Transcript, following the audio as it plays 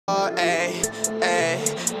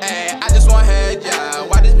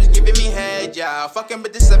Fucking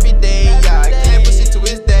bitches every day, yeah. Killing pussy to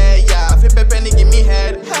his day, yeah. Flip a penny, give me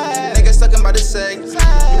head. Niggas talking about the sex.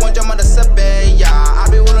 You want jump on the subway, yeah. I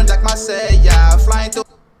be rolling like my say, yeah. Flying through.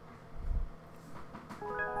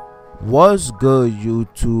 What's good,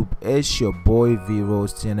 YouTube? It's your boy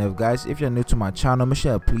vRose TNF. Guys, if you're new to my channel, make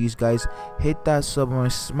sure please guys hit that sub button,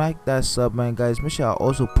 smack that sub button, guys. Make sure I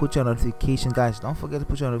also put your notification, guys. Don't forget to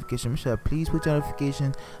put your notification. Make sure please put your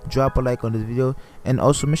notification, drop a like on this video, and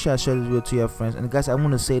also make sure share this video to your friends. And guys, I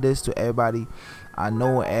want to say this to everybody. I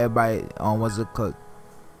know everybody what's it called,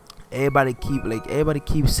 everybody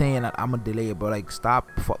keep saying that I'm a delay, bro. Like, stop.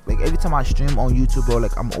 Fuck. Like, every time I stream on YouTube, bro,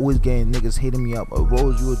 like, I'm always getting niggas hitting me up, oh,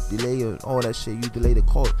 Rose, you a delay, or all that shit, you delay the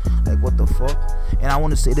call. Like, what the fuck? And I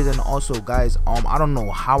want to say this. And also, guys, I don't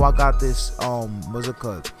know how I got this what's it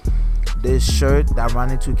called, this shirt that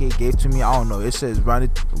Ronnie2k gave to me. I don't know, it says Ronnie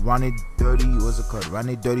Dirty, what's it called,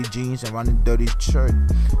 Ronnie Dirty jeans and Ronnie Dirty shirt.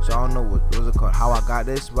 So I don't know what's it called, how I got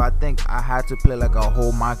this, but I think I had to play like a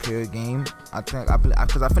whole My Career game. I think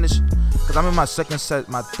because I finished, because I'm in my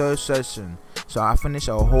third session, so I finished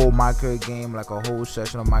a whole My Career game, like a whole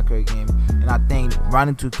session of My Career game. And I think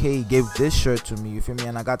Ronnie2k gave this shirt to me, you feel me?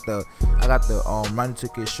 And I got the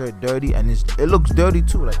Ronnie2k shirt dirty, and it looks dirty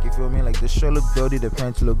too, like, you feel me? Like, the shirt look dirty, the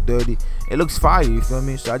pants look dirty, it looks fire, you feel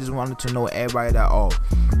me? So I just wanted to know everybody that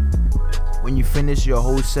when you finish your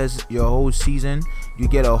whole season, you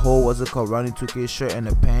get a whole what's it called, Ronnie2k shirt and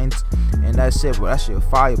the pants, and that's it, bro. That shit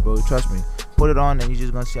fire, bro. Trust me. Put it on and you're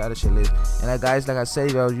just gonna see how the shit is. And guys, like I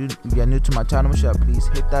said, if you're new to my channel, make sure please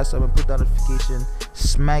hit that sub and put that notification,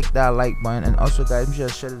 smack that like button, and also guys, make sure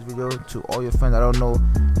to share this video to all your friends. I don't know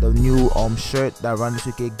the new shirt that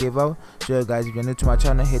Ronnie2k gave out. So guys, if you're new to my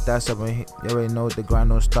channel, hit that sub and you already know the grind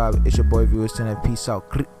don't stop. It's your boy vRose TNF. Peace out.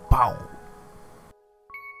 Pow.